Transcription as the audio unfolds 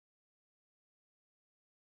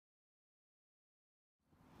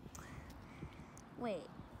Wait.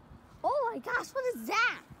 Oh my gosh, what is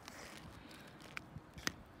that?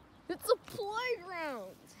 It's a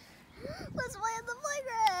playground. Let's play on the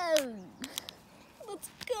playground. Let's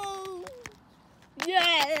go.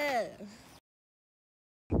 Yeah.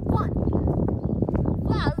 One.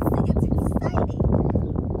 Wow, this thing is exciting.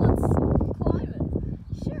 Let's climb it.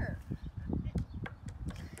 Sure.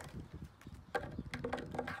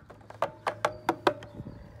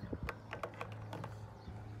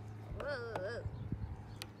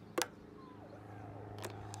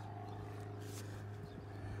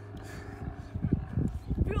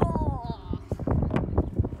 Whoa.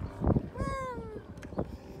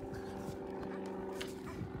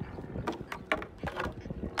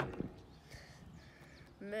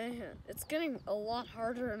 Man, it's getting a lot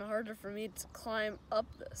harder and harder for me to climb up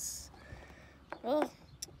this. Well,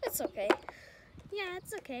 it's okay. Yeah,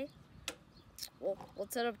 it's okay. Well,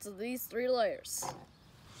 let's head up to these 3 layers.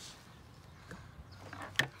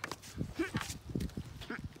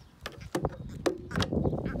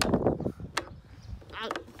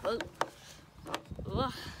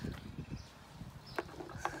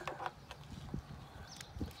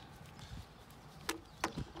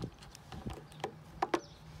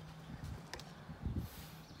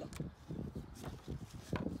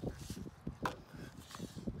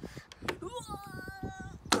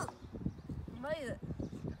 Made it.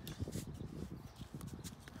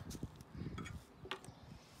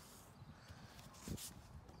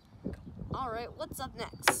 Alright, what's up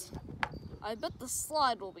next? I bet the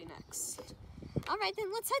slide will be next. Alright,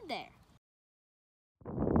 then let's head there.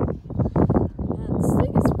 Man, this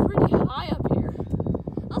thing is pretty high up here.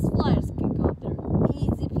 Us flyers can go up there.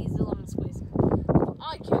 Easy peasy lemon squeezy.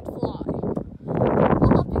 I can't fly.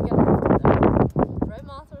 I'll help you get up there. Right,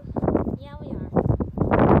 Mothra? Yeah, we are.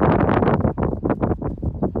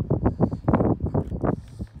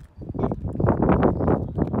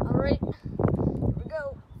 Alright, here we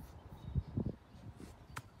go.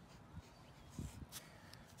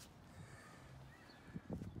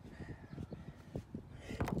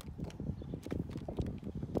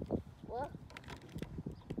 What?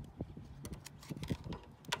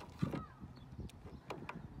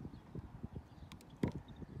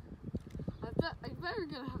 I better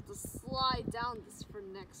gonna have to slide down this for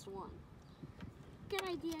next one. Good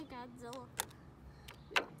idea, Godzilla.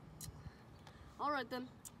 Alright then,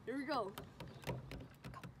 here we go.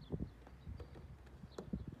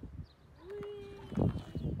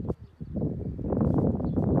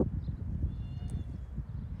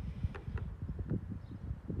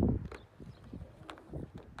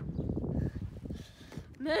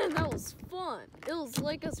 Man, that was fun. It was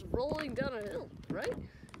like us rolling down a hill, right?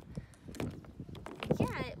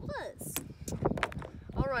 Yeah, it was.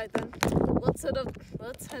 Alright then, let's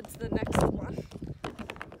head to the next one.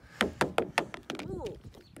 Ooh.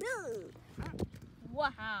 Ooh.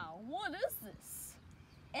 Wow, what is this?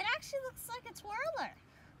 It actually looks like a twirler.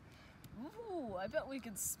 Ooh, I bet we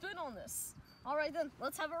can spin on this. Alright then,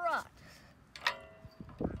 let's have a ride.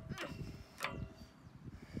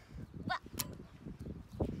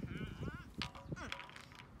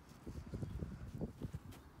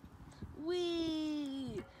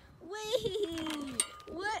 Wee! Wee!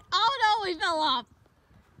 What? Oh no, we fell off!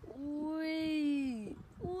 Wee!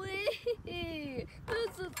 Wee!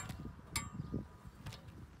 This is...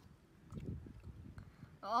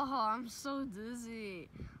 Oh, I'm so dizzy.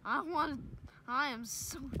 I am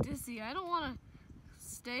so dizzy. I don't want to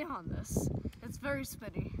stay on this. It's very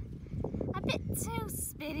spinny. A bit too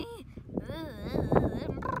spinny.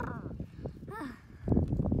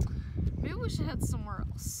 Maybe we should head somewhere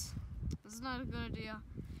else. Isn't that a good idea?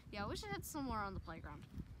 Yeah, we should head somewhere on the playground.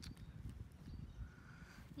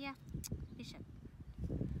 Yeah, we should.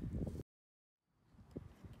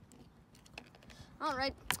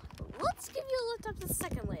 Alright, let's give you a lift up to the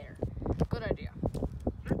second layer. Good idea.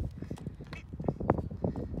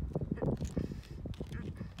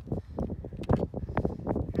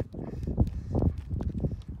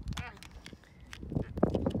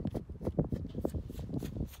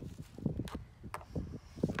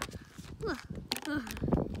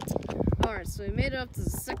 Alright, so we made it up to the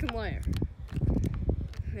second layer.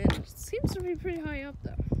 And it seems to be pretty high up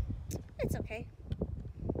though. It's okay.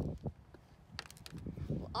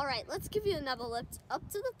 Alright, let's give you another lift up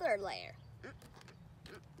to the third layer.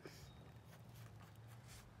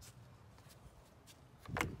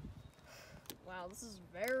 Wow, this is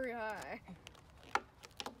very high.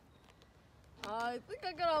 I think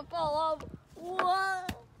I'm gonna fall off.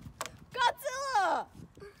 What? Godzilla!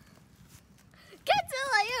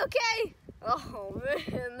 Godzilla, you okay? Oh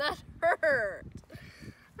man, that hurt.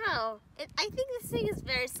 No, I think this thing is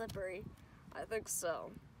very slippery. I think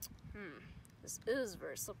so. This is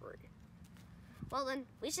very slippery. Well then,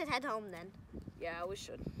 we should head home then. Yeah, we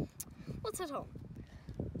should. Let's head home.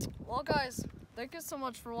 Well, guys, thank you so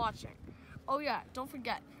much for watching. Oh yeah, don't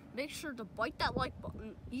forget, make sure to bite that like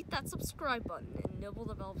button, eat that subscribe button, and nibble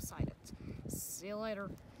the bell beside it. See you later.